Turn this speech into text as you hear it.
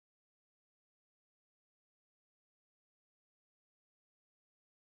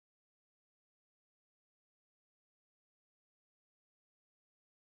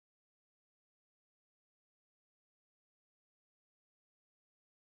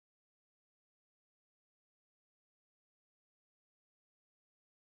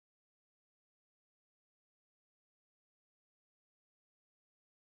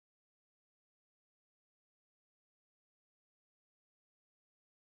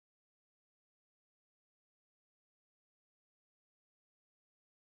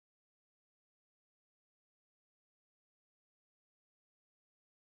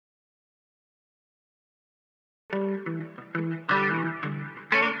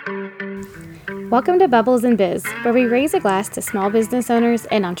Welcome to Bubbles and Biz, where we raise a glass to small business owners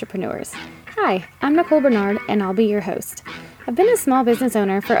and entrepreneurs. Hi, I'm Nicole Bernard, and I'll be your host. I've been a small business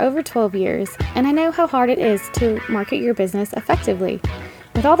owner for over 12 years, and I know how hard it is to market your business effectively.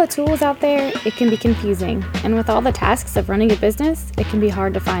 With all the tools out there, it can be confusing, and with all the tasks of running a business, it can be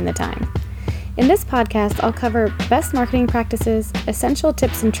hard to find the time. In this podcast, I'll cover best marketing practices, essential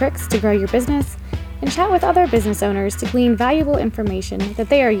tips and tricks to grow your business, and chat with other business owners to glean valuable information that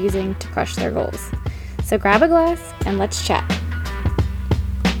they are using to crush their goals. So grab a glass and let's chat.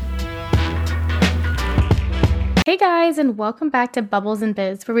 Hey guys, and welcome back to Bubbles and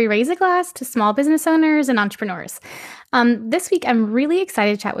Biz, where we raise a glass to small business owners and entrepreneurs. This week, I'm really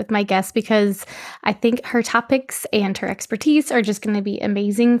excited to chat with my guest because I think her topics and her expertise are just going to be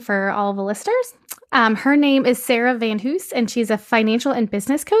amazing for all the listeners. Her name is Sarah Van Hoos, and she's a financial and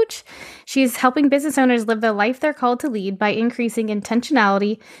business coach. She's helping business owners live the life they're called to lead by increasing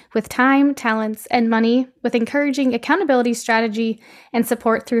intentionality with time, talents, and money, with encouraging accountability, strategy, and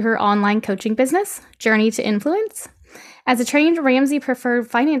support through her online coaching business, Journey to Influence. As a trained Ramsey Preferred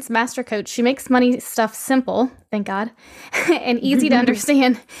Finance Master Coach, she makes money stuff simple, thank God, and easy to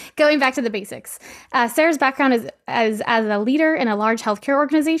understand, going back to the basics. Sarah's background is as a leader in a large healthcare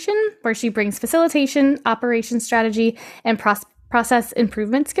organization where she brings facilitation, operations strategy, and process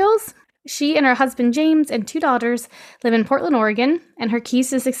improvement skills. She and her husband, James, and 2 daughters live in Portland, Oregon, and her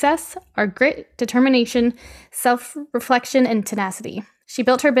keys to success are grit, determination, self-reflection, and tenacity. She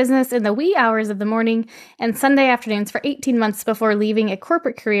built her business in the wee hours of the morning and Sunday afternoons for 18 months before leaving a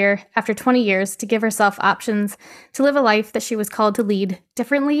corporate career after 20 years to give herself options to live a life that she was called to lead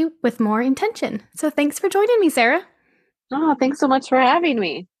differently with more intention. So thanks for joining me, Sarah. Oh, thanks so much for having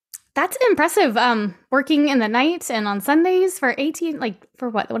me. That's impressive. Working in the night and on Sundays for 18, for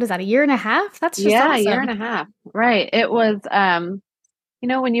what is that, a year and a half? That's just awesome. A year and a half. Right. It was,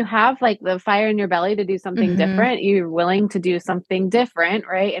 when you have like the fire in your belly to do something different, you're willing to do something different,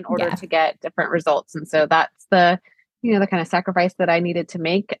 right, in order to get different results. And so that's the kind of sacrifice that I needed to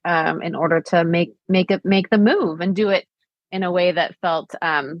make in order to make the move and do it in a way that felt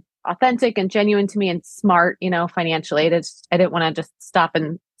authentic and genuine to me and smart, financially. I didn't want to just stop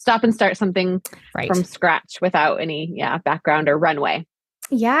and start something from scratch without any background or runway.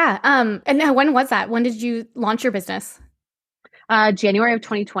 Yeah. And now, when was that? When did you launch your business? January of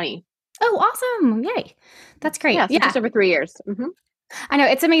 2020. Oh, awesome. Yay. That's great. Yeah, so just over 3 years. Mm-hmm. I know,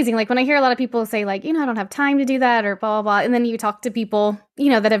 it's amazing. Like when I hear a lot of people say I don't have time to do that or blah, blah, blah. And then you talk to people,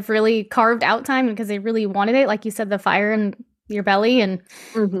 that have really carved out time because they really wanted it. Like you said, the fire in your belly and,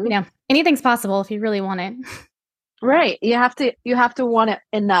 anything's possible if you really want it. Right. You have to want it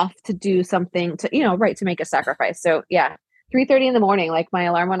enough to do something to make a sacrifice. So yeah, 3:30 in the morning, like my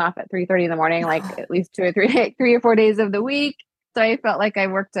alarm went off at 3:30 in the morning, like at least 2 or 3 or 4 days of the week. So I felt like I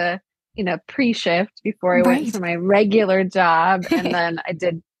worked a, pre-shift before I went to my regular job. And then I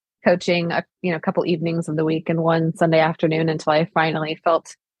did coaching, a couple evenings of the week and one Sunday afternoon until I finally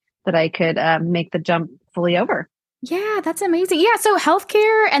felt that I could make the jump fully over. Yeah, that's amazing. Yeah. So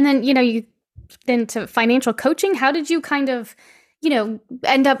healthcare and then, you then to financial coaching. How did you kind of,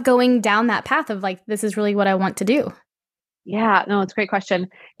 end up going down that path of this is really what I want to do? Yeah, no, it's a great question.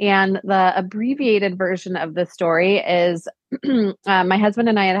 And the abbreviated version of the story is my husband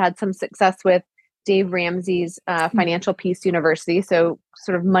and I had some success with Dave Ramsey's Financial Peace University. So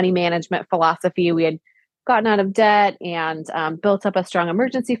sort of money management philosophy. We had gotten out of debt and built up a strong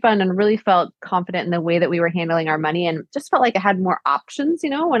emergency fund and really felt confident in the way that we were handling our money and just felt like I had more options,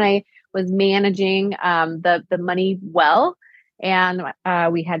 when I was managing the money well. And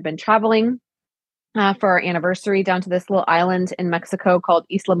we had been traveling for our anniversary down to this little island in Mexico called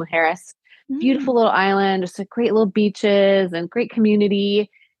Isla Mujeres. Beautiful little island, just great little beaches and great community.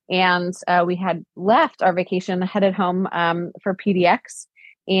 And we had left our vacation, headed home for PDX.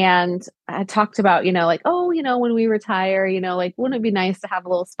 And I talked about, when we retire, wouldn't it be nice to have a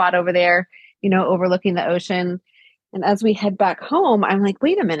little spot over there, overlooking the ocean. And as we head back home, I'm like,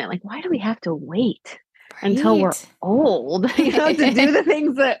 wait a minute, why do we have to wait until we're old, to do the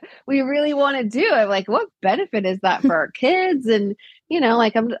things that we really want to do? I'm like, what benefit is that for our kids? And,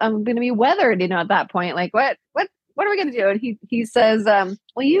 I'm going to be weathered, at that point, what are we going to do? And he says,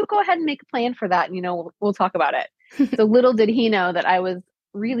 well, you go ahead and make a plan for that. And, we'll talk about it. So little did he know that I was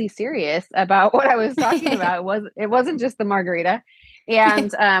really serious about what I was talking about. It wasn't just the margarita.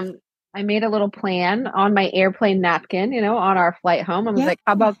 And, I made a little plan on my airplane napkin, on our flight home. I was like,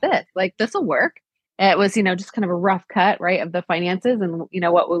 how about this? This will work. It was, just kind of a rough cut, right, of the finances and,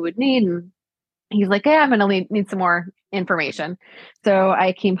 what we would need. And he's like, yeah, I'm going to need some more information. So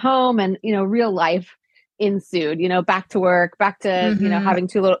I came home and, real life ensued, back to work, back to, Mm-hmm. having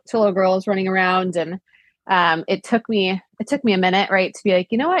two little girls running around. And it took me a minute, right, to be like,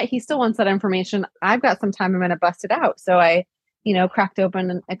 you know what, he still wants that information. I've got some time, I'm going to bust it out. So I, cracked open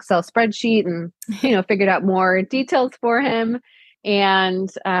an Excel spreadsheet and, figured out more details for him. And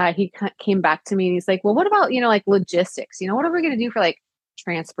he came back to me and he's like, well, what about, like logistics? What are we going to do for like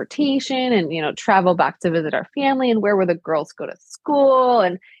transportation and, travel back to visit our family, and where will the girls go to school?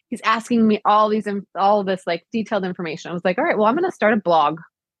 And he's asking me all this like detailed information. I was like, all right, well, I'm going to start a blog.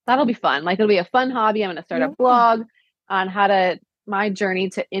 That'll be fun. Like, it'll be a fun hobby. I'm going to start a Yeah. blog on my journey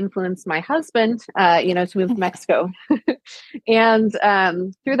to influence my husband, to move to Mexico. And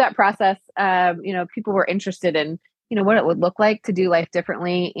through that process, people were interested in, what it would look like to do life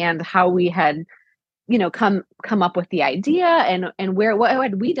differently, and how we had, come up with the idea, and what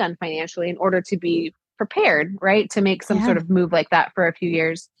had we done financially in order to be prepared, right, to make some Yeah. sort of move like that for a few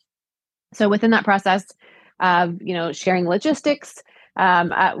years. So within that process of, sharing logistics,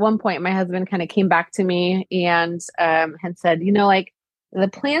 at one point my husband kind of came back to me and had said, like, the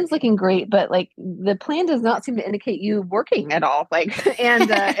plan's looking great, but like the plan does not seem to indicate you working at all. Like,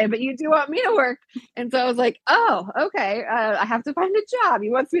 but you do want me to work. And so I was like, oh, okay. I have to find a job. He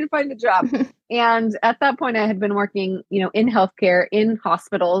wants me to find a job. And at that point I had been working, in healthcare, in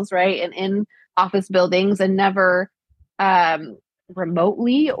hospitals, right. And in office buildings, and never,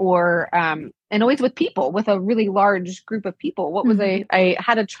 remotely, or and always with people, with a really large group of people. What was Mhm. I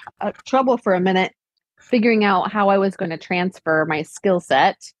had a trouble for a minute figuring out how I was going to transfer my skill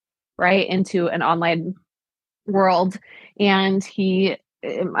set, right, into an online world. And he,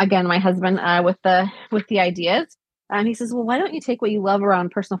 again, my husband, with the ideas, and he says, well, why don't you take what you love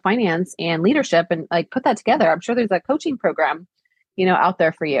around personal finance and leadership and like put that together? I'm sure there's a coaching program, out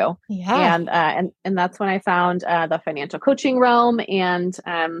there for you. Yeah. And that's when I found the financial coaching realm, and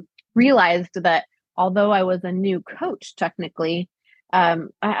realized that although I was a new coach, technically,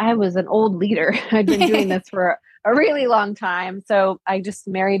 I was an old leader. I'd been doing this for a really long time. So I just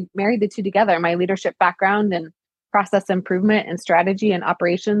married the two together, my leadership background and process improvement and strategy and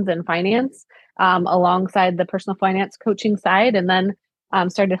operations and finance, alongside the personal finance coaching side. And then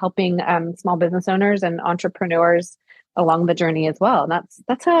started helping small business owners and entrepreneurs along the journey as well. And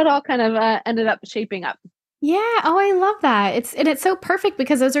that's how it all kind of ended up shaping up. Yeah. Oh, I love that. It's so perfect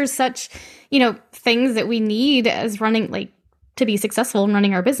because those are such, things that we need as running, like, to be successful in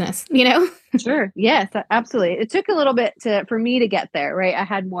running our business. Sure. Yes, absolutely. It took a little bit for me to get there, right? I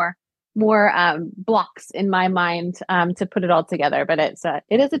had more blocks in my mind to put it all together, but it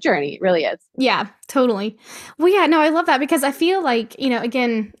is a journey. It really is. Yeah, totally. Well, yeah, no, I love that because I feel like,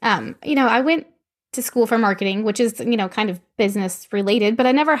 again, I went to school for marketing, which is, kind of business related, but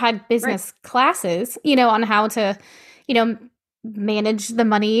I never had Right. business classes, on how to, you know, manage the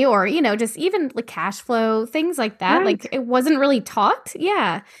money or, just even like cash flow, things like that. Right. Like it wasn't really taught.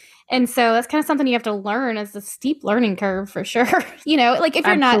 Yeah. And so that's kind of something you have to learn as a steep learning curve for sure. Like if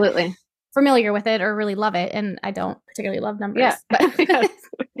you're not Absolutely. familiar with it or really love it. And I don't particularly love Yeah. numbers, but Yes.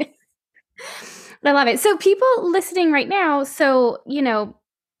 I love it. So people listening right now, so,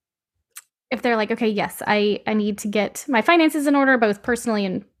 if they're like, okay, yes, I need to get my finances in order, both personally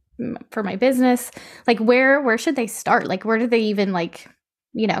and for my business, like where should they start? Like where do they even like,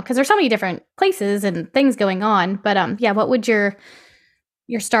 because there's so many different places and things going on. But yeah, what would your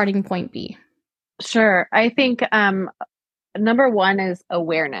starting point be? Sure. I think number one is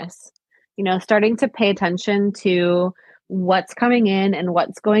awareness. Starting to pay attention to what's coming in and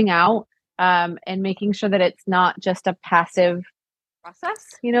what's going out, and making sure that it's not just a passive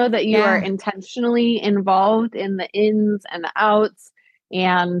process, that you are Yeah. intentionally involved in the ins and the outs.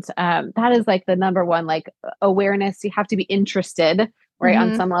 And that is like the number one, like, awareness. You have to be interested, right, on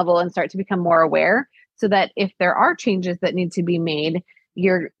Hmm. some level, and start to become more aware, so that if there are changes that need to be made,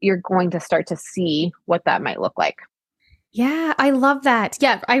 you're going to start to see what that might look like. Yeah, I love that.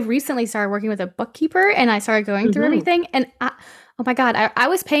 Yeah, I recently started working with a bookkeeper and I started going through Hmm. everything. And oh my God, I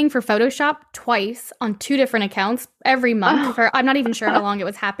was paying for Photoshop twice on two different accounts every month Oh, for I'm not even sure how long it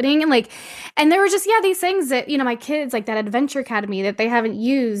was happening. And there were just, yeah, these things that, my kids, like that Adventure Academy that they haven't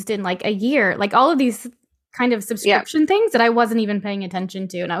used in like a year, like all of these kind of yeah. subscription things that I wasn't even paying attention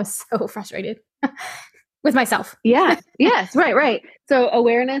to. And I was so frustrated with myself. Yeah. Yes. Right. Right. So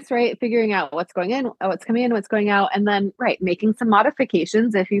awareness, right? Figuring out what's going in, what's coming in, what's going out, and then, right, making some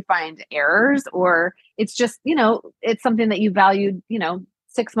modifications if you find errors, or it's just, it's something that you valued,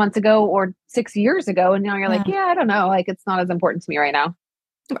 6 months ago or 6 years ago, and now you're like, Yeah. yeah, I don't know, like it's not as important to me right now.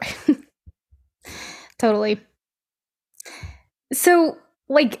 Totally. So,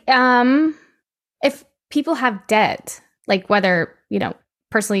 like, if people have debt, like whether,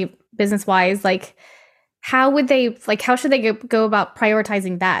 personally, business wise, like, how would they like? How should they go about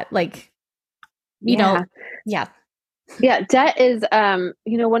prioritizing that? Like, you know, Yeah. yeah. Yeah, debt is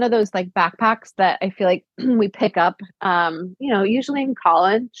one of those like backpacks that I feel like we pick up usually in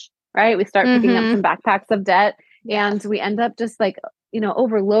college, right? We start picking up some Mm-hmm. backpacks of debt Yeah. and we end up just like,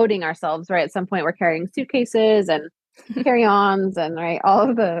 overloading ourselves, right? At some point we're carrying suitcases and carry-ons and right, all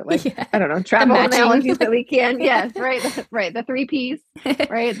of the like Yeah. I don't know, The travel matching. analogies that we can. Yeah. Yes, right. Right, the three piece,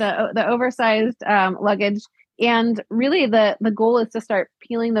 right? The oversized luggage. And really the goal is to start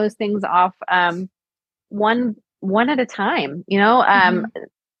peeling those things off one at a time. Hmm.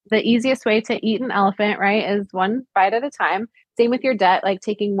 The easiest way to eat an elephant, right, is one bite at a time. Same with your debt, like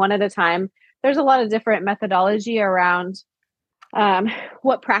taking one at a time. There's a lot of different methodology around um,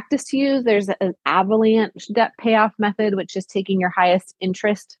 what practice to use. There's an avalanche debt payoff method, which is taking your highest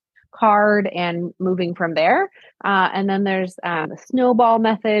interest card and moving from there. And then there's the snowball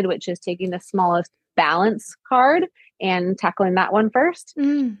method, which is taking the smallest balance card and tackling that one first.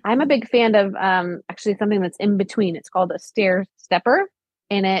 Mm. I'm a big fan of actually something that's in between. It's called a stair stepper,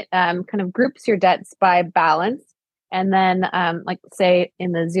 and it kind of groups your debts by balance. And then, like say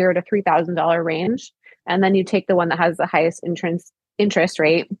in the $0 to $3,000 range, and then you take the one that has the highest interest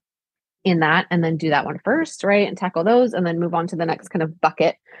rate in that, and then do that one first, right, and tackle those, and then move on to the next kind of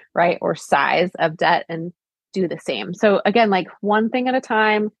bucket, right, or size of debt, and do the same. So again, like one thing at a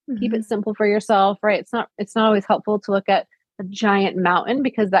time. Keep Hmm. it simple for yourself, right? It's not always helpful to look at a giant mountain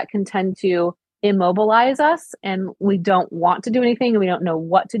because that can tend to immobilize us and we don't want to do anything and we don't know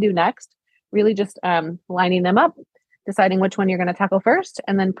what to do next. Really just lining them up, deciding which one you're going to tackle first,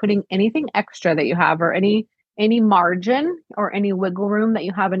 and then putting anything extra that you have or any margin or any wiggle room that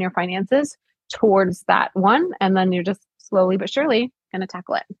you have in your finances towards that one, and then you're just slowly but surely going to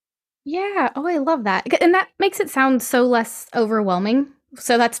tackle it. Yeah. Oh, I love that. And that makes it sound so less overwhelming.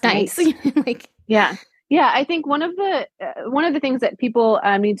 So that's nice. Right. Like, Yeah. Yeah, I think one of the things that people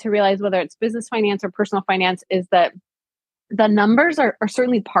need to realize, whether it's business finance or personal finance, is that the numbers are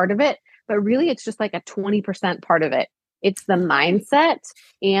certainly part of it, but really it's just like a 20% part of it. It's the mindset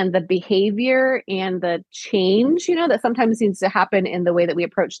and the behavior and the change, that sometimes needs to happen in the way that we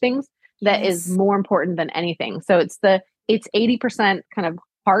approach things that is yes. more important than anything. So it's 80% kind of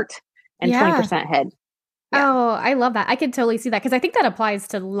heart and Yeah. 20% head. Yeah. Oh, I love that. I could totally see that because I think that applies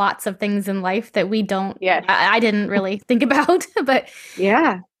to lots of things in life that we don't, Yes. I didn't really think about, but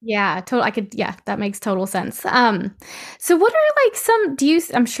Yeah. yeah, I could, yeah, that makes total sense. So what are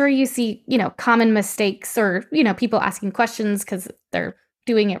like I'm sure you see, common mistakes or, people asking questions because they're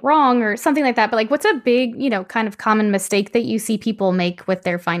doing it wrong or something like that. But like, what's a big, kind of common mistake that you see people make with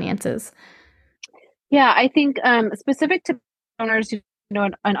their finances? Yeah, I think specific to owners,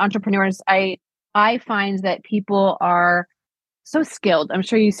 and entrepreneurs, I find that people are so skilled. I'm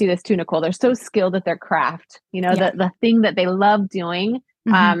sure you see this too, Nicole. They're so skilled at their craft. Yeah. The thing that they love doing,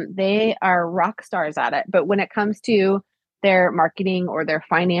 Hmm. they are rock stars at it. But when it comes to their marketing or their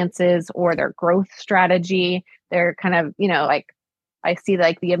finances or their growth strategy, they're kind of, like I see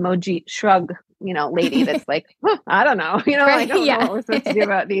like the emoji shrug, lady that's like, "Huh, I don't know, I Right. don't know Yeah. what we're supposed to do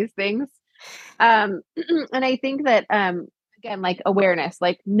about these things." Um, and I think that again, like awareness,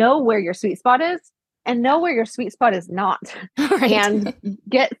 like know where your sweet spot is and know where your sweet spot is not. Right. And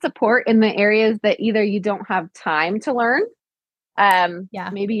get support in the areas that either you don't have time to learn, Yeah.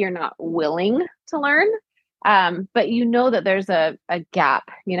 maybe you're not willing to learn, but you know that there's a gap,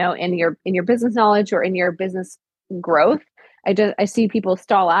 in your business knowledge or in your business growth. I see people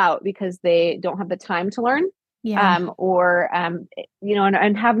stall out because they don't have the time to learn, Yeah. or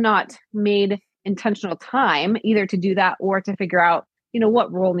and have not made intentional time either to do that or to figure out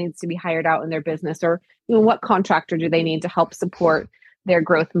what role needs to be hired out in their business, or what contractor do they need to help support their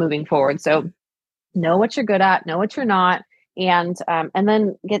growth moving forward. So know what you're good at, know what you're not, and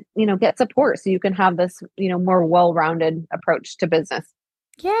then get support so you can have this more well-rounded approach to business.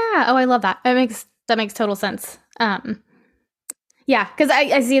 Yeah. Oh, I love that. That makes total sense. Yeah, because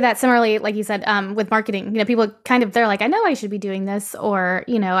I see that similarly, like you said, with marketing. People kind of they're like, I know I should be doing this, or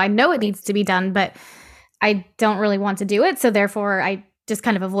I know it needs to be done, but I don't really want to do it, so therefore I just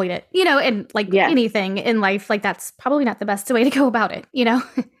kind of avoid it. And like Yes. anything in life, like that's probably not the best way to go about it.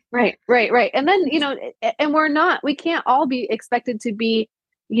 Right. And then, and we can't all be expected to be,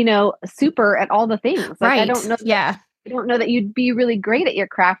 super at all the things. Like Right. Yeah. I don't know that you'd be really great at your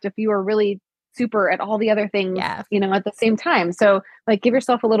craft if you were really super at all the other things, Yeah. at the same time. So like give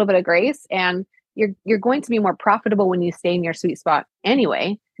yourself a little bit of grace, and you're going to be more profitable when you stay in your sweet spot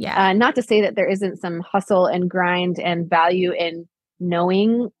anyway. Yeah. Not to say that there isn't some hustle and grind and value in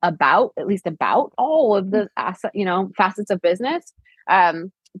knowing at least about all of the asset, facets of business.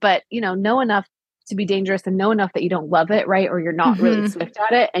 But know enough to be dangerous and know enough that you don't love it, right? Or you're not really swift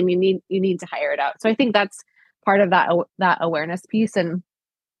at it, and you need to hire it out. So I think that's part of that awareness piece. And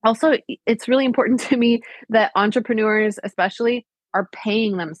also, it's really important to me that entrepreneurs, especially, are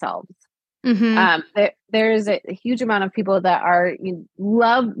paying themselves. There's a huge amount of people that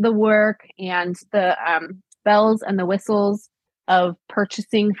love the work and the bells and the whistles of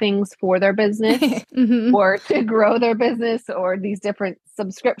purchasing things for their business or to grow their business, or these different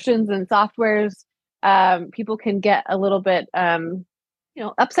subscriptions and softwares. People can get a little bit,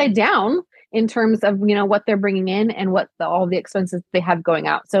 upside down in terms of, what they're bringing in and what all the expenses they have going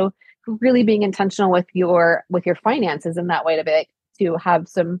out. So really being intentional with your finances in that way, to have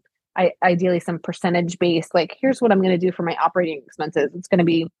some, ideally some percentage based, like, here's what I'm going to do for my operating expenses. It's going to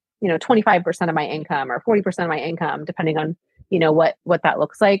be, 25% of my income or 40% of my income, depending on, what that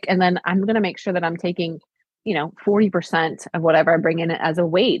looks like. And then I'm going to make sure that I'm taking, 40% of whatever I bring in as a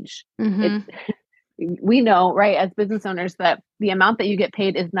wage. We know, right, as business owners, that the amount that you get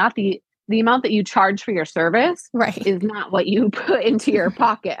paid is not the amount that you charge for your service, right, is not what you put into your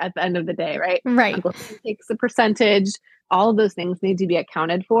pocket at the end of the day, right? Right. Uncle Sam takes a percentage. All of those things need to be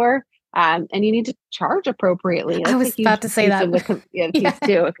accounted for. And you need to charge appropriately. That's I was about to say that. Piece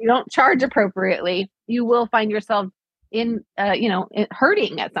too. If you don't charge appropriately, you will find yourself in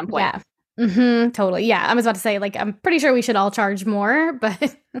hurting at some point. Yeah. Totally. Yeah. I was about to say, like, I'm pretty sure we should all charge more,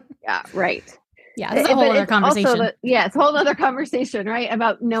 but yeah, right. Yeah, it's a whole other conversation. It's a whole other conversation, right?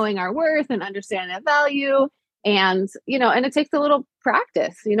 About knowing our worth and understanding that value. And, and it takes a little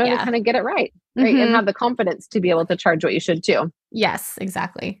practice, to kind of get it right, and have the confidence to be able to charge what you should too. Yes,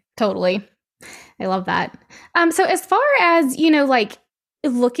 exactly. Totally. I love that. So as far as, like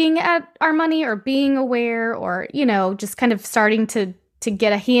looking at our money or being aware or, just kind of starting to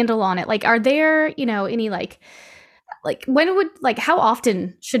get a handle on it, like, are there, any how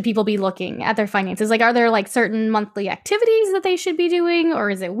often should people be looking at their finances? Like, are there like certain monthly activities that they should be doing,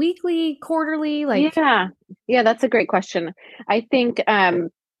 or is it weekly, quarterly? Yeah, that's a great question. I think,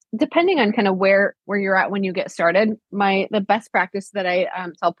 depending on kind of where you're at when you get started, the best practice that I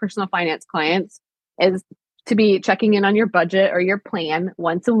tell personal finance clients is to be checking in on your budget or your plan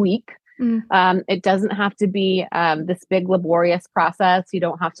once a week. It doesn't have to be this big laborious process. You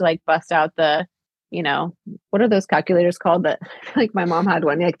don't have to like bust out the, what are those calculators called that like my mom had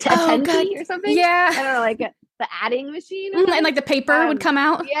one, like 10 or something? Yeah. I don't know, like the adding machine. And like the paper would come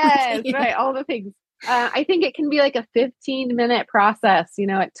out. Yes, yeah. Right. All the things. I think it can be like a 15-minute process, a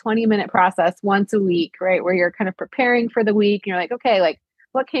 20-minute process once a week, right? Where you're kind of preparing for the week and you're like, okay, like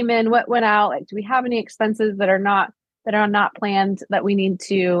what came in, what went out? Like, do we have any expenses that are not planned that we need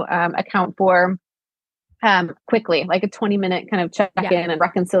to account for quickly, like a 20-minute kind of check-in and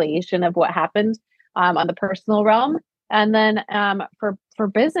reconciliation of what happened on the personal realm. And then for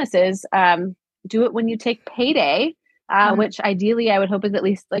businesses, do it when you take payday, which ideally I would hope is at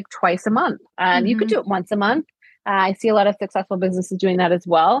least like twice a month. You could do it once a month. I see a lot of successful businesses doing that as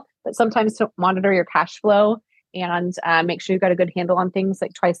well. But sometimes to monitor your cash flow and make sure you've got a good handle on things,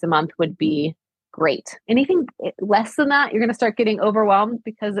 like twice a month would be great. Anything less than that, you're going to start getting overwhelmed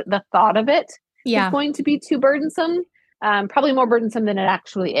because the thought of it is going to be too burdensome, probably more burdensome than it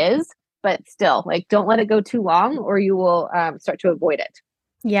actually is. But still, like, don't let it go too long or you will start to avoid it.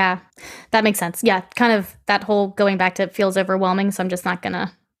 Yeah, that makes sense. Yeah, kind of that whole going back to it feels overwhelming, so I'm just not going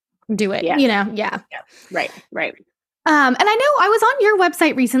to do it, Yeah. Right. And I know I was on your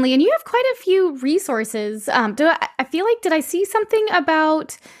website recently and you have quite a few resources. I feel like, did I see something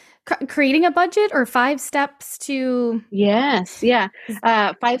about creating a budget or 5 steps to... Yes. Yeah.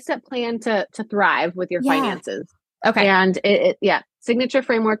 5-step plan to thrive with your finances. Okay. And signature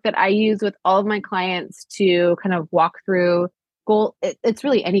framework that I use with all of my clients to kind of walk through goal. It's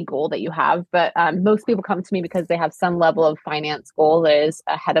really any goal that you have, but most people come to me because they have some level of finance goal that is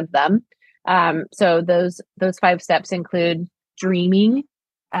ahead of them. So those 5 steps include dreaming,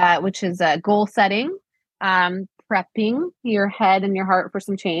 which is goal setting, prepping your head and your heart for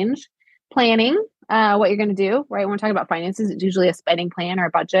some change, planning what you're going to do, right? When we're talking about finances, it's usually a spending plan or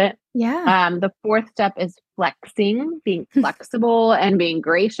a budget. Yeah. The 4th step is flexing, being flexible and being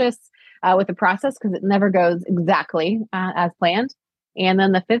gracious with the process because it never goes exactly as planned. And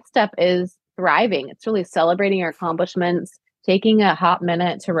then the 5th step is thriving. It's really celebrating your accomplishments, taking a hot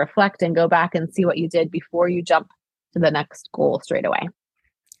minute to reflect and go back and see what you did before you jump to the next goal straight away.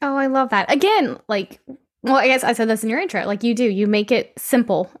 Oh, I love that. Again, well, I guess I said this in your intro, like you make it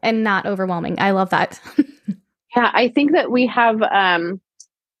simple and not overwhelming. I love that. Yeah, I think that we have,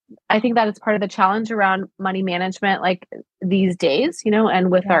 I think that is part of the challenge around money management, like these days,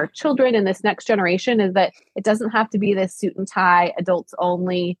 and with our children and this next generation, is that it doesn't have to be this suit and tie, adults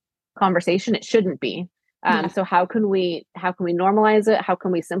only conversation. It shouldn't be. Yeah. So how can we normalize it? How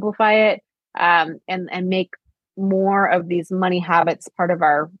can we simplify it? And make more of these money habits part of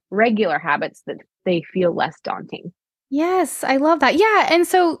our regular habits that they feel less daunting. Yes, I love that. Yeah, and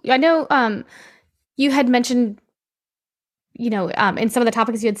so I know you had mentioned, in some of the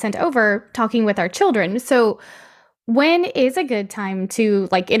topics you had sent over, talking with our children. So when is a good time to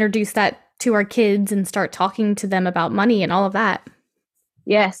like introduce that to our kids and start talking to them about money and all of that?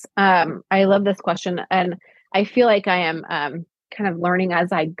 Yes, I love this question, and I feel like I am kind of learning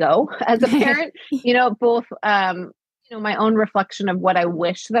as I go as a parent. Both my own reflection of what I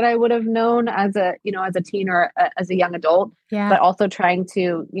wish that I would have known as a teen or as a young adult, Yeah. but also trying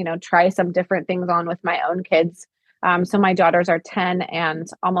to try some different things on with my own kids. So my daughters are 10 and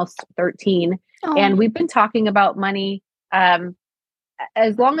almost 13, Oh. and we've been talking about money.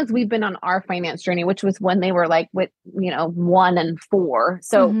 As long as we've been on our finance journey, which was when they were like with 1 and 4,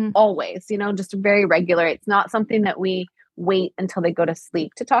 so Mhm. always just very regular. It's not something that we wait until they go to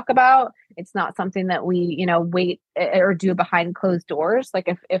sleep to talk about. It's not something that we wait or do behind closed doors. Like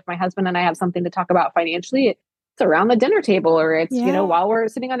if my husband and I have something to talk about financially, it's around the dinner table, or it's Yeah. while we're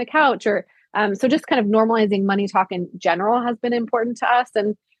sitting on the couch, or so just kind of normalizing money talk in general has been important to us.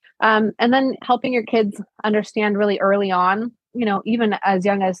 And then helping your kids understand really early on, even as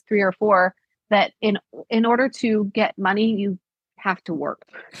young as 3 or 4, that in order to get money, you have to work.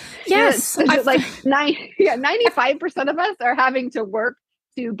 Yes. It's like 95% of us are having to work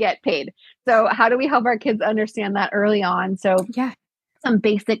to get paid. So how do we help our kids understand that early on? So Yeah. some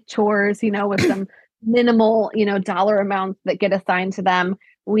basic chores, with some minimal, dollar amounts that get assigned to them.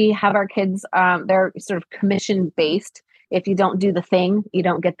 We have our kids, they're sort of commission based. If you don't do the thing, you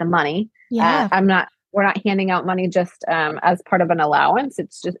don't get the money. Yeah. We're not handing out money just as part of an allowance.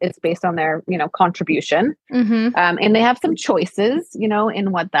 It's based on their, contribution. Mhm. And they have some choices,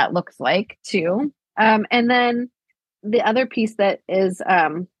 in what that looks like too. And then the other piece that is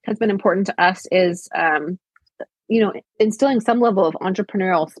has been important to us is instilling some level of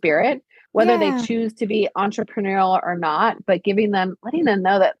entrepreneurial spirit, whether they Yeah. choose to be entrepreneurial or not, but letting them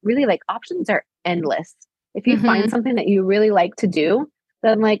know that really like options are endless. If you find Mhm. something that you really like to do,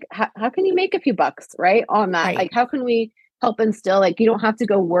 then like how can you make a few bucks, right? On that. Right. Like how can we help instill, like, you don't have to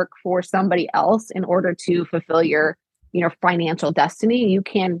go work for somebody else in order to fulfill your financial destiny. You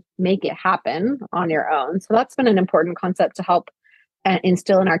can make it happen on your own. So that's been an important concept to help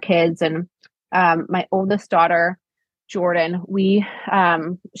instill in our kids. And my oldest daughter, Jordan,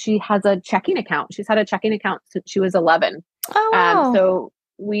 she has a checking account. She's had a checking account since she was 11. Oh, wow. So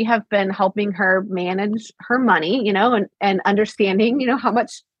we have been helping her manage her money, and understanding, how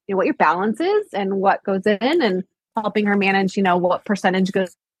much, what your balance is and what goes in, and helping her manage, what percentage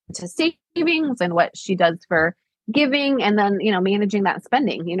goes to savings and what she does for giving, and then, managing that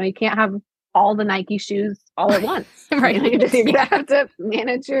spending. You can't have all the Nike shoes all at once. Right. You're gonna have to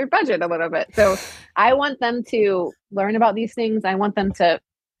manage your budget a little bit. So I want them to learn about these things. I want them to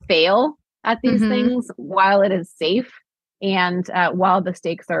fail at these Mhm. things while it is safe, and while the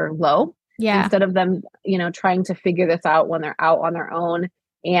stakes are low, Yeah. instead of them, trying to figure this out when they're out on their own,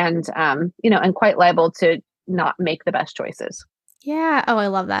 and and quite liable to not make the best choices. Yeah. Oh, I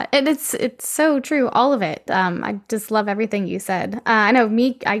love that. And it's so true, all of it. I just love everything you said. I know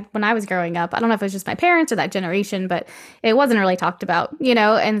when I was growing up, I don't know if it was just my parents or that generation, but it wasn't really talked about,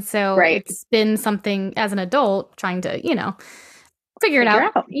 and so Right. it's been something as an adult trying to, figure it Figure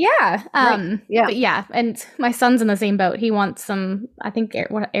out. out. Yeah. Right. Yeah. But yeah, and my son's in the same boat. He wants some, I think,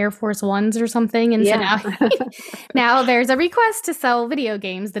 Air Force Ones or something, and so Yeah. now there's a request to sell video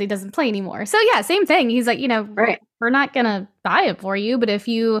games that he doesn't play anymore. So yeah, same thing. He's like, Right. we're not gonna buy it for you, but if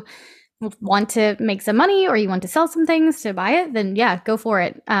you want to make some money or you want to sell some things to buy it, then yeah, go for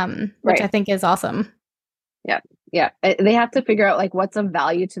it. Which Right. I think is awesome. Yeah. Yeah. They have to figure out like what's of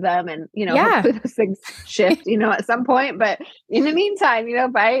value to them, and, Yeah. hopefully those things shift, at some point. But in the meantime,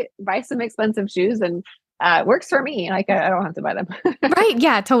 buy some expensive shoes, and it works for me. Like I don't have to buy them. Right.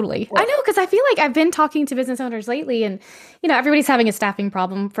 Yeah, totally. I Yeah. know, because I feel like I've been talking to business owners lately, and, everybody's having a staffing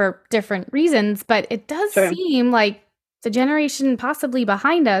problem for different reasons, but it does Sure. seem like the generation possibly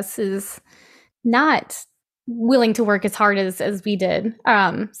behind us is not willing to work as hard as we did.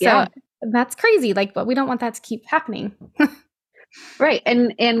 So Yeah. that's crazy. Like, but we don't want that to keep happening. Right.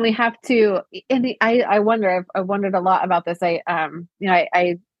 And we have to, I wonder, I've wondered a lot about this.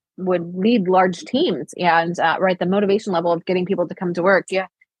 I would lead large teams, and right, the motivation level of getting people to come to work. Yeah.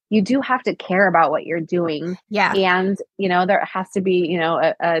 You do have to care about what you're doing. Yeah. And, there has to be,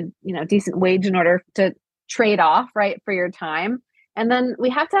 a decent wage in order to trade off, right, for your time. And then we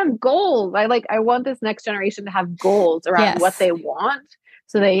have to have goals. I want this next generation to have goals around what Yes. they want.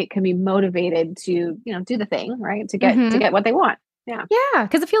 so they can be motivated to, do the thing, right? To Mm-hmm. get what they want. Yeah. Yeah,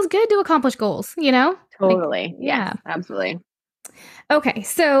 because it feels good to accomplish goals, you know? Totally. Yeah. Yes, absolutely. Okay,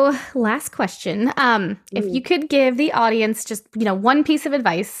 so last question. If you could give the audience just, one piece of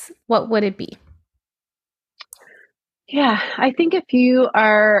advice, what would it be? Yeah, I think if you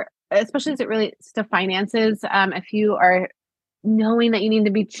are, especially as it relates to finances, if you are knowing that you need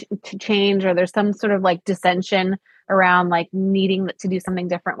to be to change, or there's some sort of like dissension around like needing to do something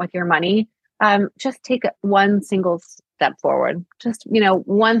different with your money, just take one single step forward. Just,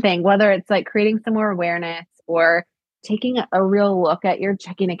 one thing, whether it's like creating some more awareness or taking a real look at your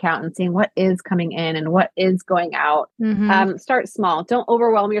checking account and seeing what is coming in and what is going out. Mm-hmm. Start small. Don't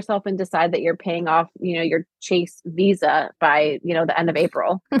overwhelm yourself and decide that you're paying off, your Chase Visa by, the end of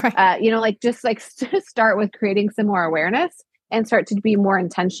April. Right. Just like start with creating some more awareness and start to be more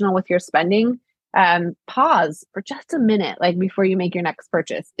intentional with your spending. Pause for just a minute, like before you make your next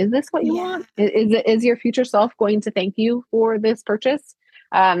purchase. Is this what you want? Is your future self going to thank you for this purchase?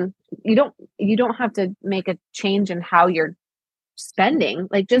 You don't have to make a change in how you're spending.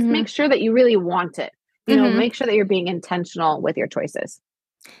 Like just Mm-hmm. make sure that you really want it. Mm-hmm. Make sure that you're being intentional with your choices.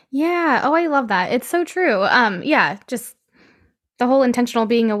 Yeah. Oh, I love that. It's so true. Yeah, just the whole intentional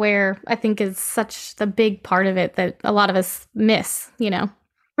being aware, I think, is such the big part of it that a lot of us miss.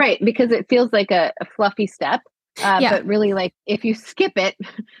 Right, because it feels like a fluffy step, Yeah. but really, like, if you skip it,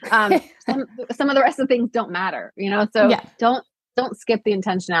 some of the rest of the things don't matter, So Yeah. don't skip the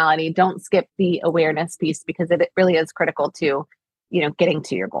intentionality, don't skip the awareness piece, because it really is critical to, getting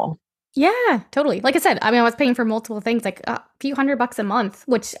to your goal. Yeah, totally. Like I said, I mean, I was paying for multiple things, like a few $100 a month,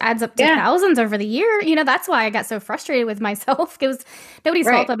 which adds up to thousands over the year. That's why I got so frustrated with myself. It was nobody's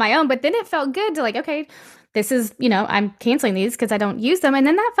fault but my own. But then it felt good to like, okay, this is, I'm canceling these because I don't use them. And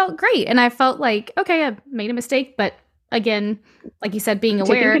then that felt great. And I felt like, okay, I made a mistake. But again, like you said, being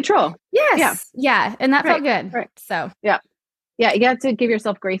aware. Taking control. Yes. Yeah. And that felt good. Right. So. Yeah. Yeah. You have to give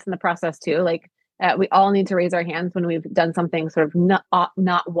yourself grace in the process too. Like, we all need to raise our hands when we've done something sort of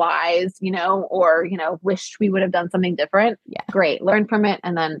not wise, or, wished we would have done something different. Yeah. Great. Learn from it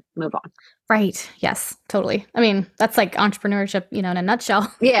and then move on. Right. Yes, totally. I mean, that's like entrepreneurship, in a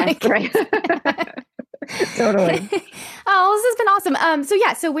nutshell. Yeah. Right. Totally. Oh, this has been awesome.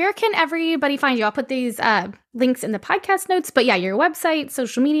 So where can everybody find you? I'll put these links in the podcast notes, but yeah, your website,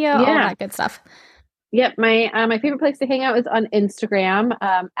 social media, all that good stuff. Yep. My favorite place to hang out is on Instagram,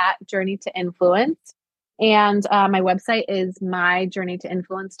 at Journey to Influence. And my website is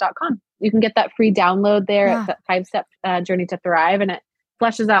myjourneytoinfluence.com. You can get that free download there. It's a 5-step journey to thrive. And it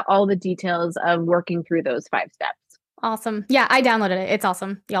fleshes out all the details of working through those 5 steps. Awesome. Yeah, I downloaded it. It's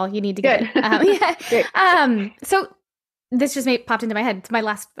awesome. Y'all, you need to get it. Yeah. So this just popped into my head. It's my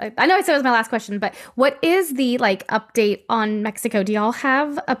last, I know I said it was my last question, but what is the update on Mexico? Do y'all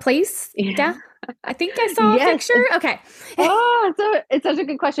have a place? Yeah. I think I saw a picture. Okay. So it's such a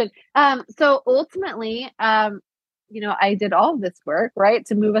good question. So ultimately, I did all of this work, right,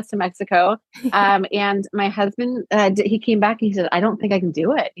 to move us to Mexico. And my husband, he came back and he said, I don't think I can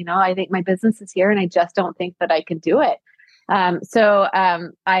do it. I think my business is here and I just don't think that I can do it. I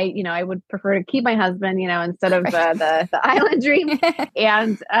would prefer to keep my husband, instead of the island dream.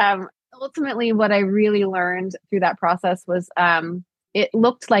 And ultimately what I really learned through that process was, it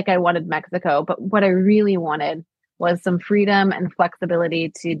looked like I wanted Mexico, but what I really wanted was some freedom and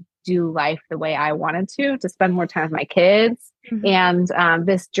flexibility to do life the way I wanted to spend more time with my kids. Mm-hmm. And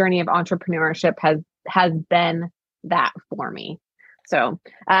this journey of entrepreneurship has been that for me. So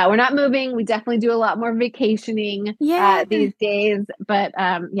we're not moving. We definitely do a lot more vacationing these days, but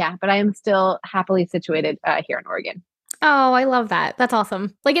but I am still happily situated here in Oregon. Oh, I love that. That's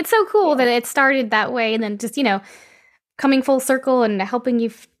awesome. Like, it's so cool that it started that way and then just, coming full circle and helping you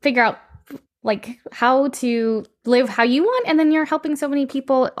figure out like how to live how you want. And then you're helping so many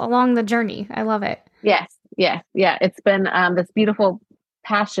people along the journey. I love it. Yes. Yeah. It's been this beautiful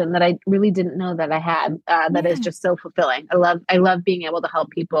passion that I really didn't know that I had, that is just so fulfilling. I love being able to help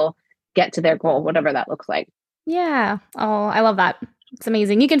people get to their goal, whatever that looks like. Yeah. Oh, I love that. It's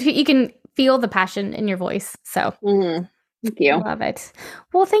amazing. You can feel the passion in your voice. So thank you. I love it.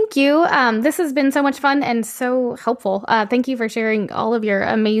 Well, thank you. This has been so much fun and so helpful. Thank you for sharing all of your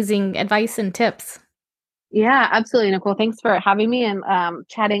amazing advice and tips. Yeah, absolutely, Nicole. Thanks for having me and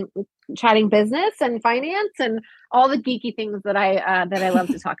chatting business and finance and all the geeky things that I love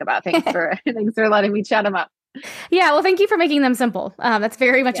to talk about. Thanks for letting me chat them up. Yeah, well, thank you for making them simple. That's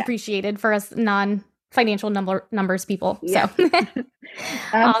very much appreciated for us non-financial numbers people. Yeah. So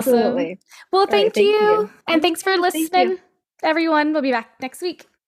Absolutely. Awesome. Well, thank you. And thanks for listening, everyone. We'll be back next week.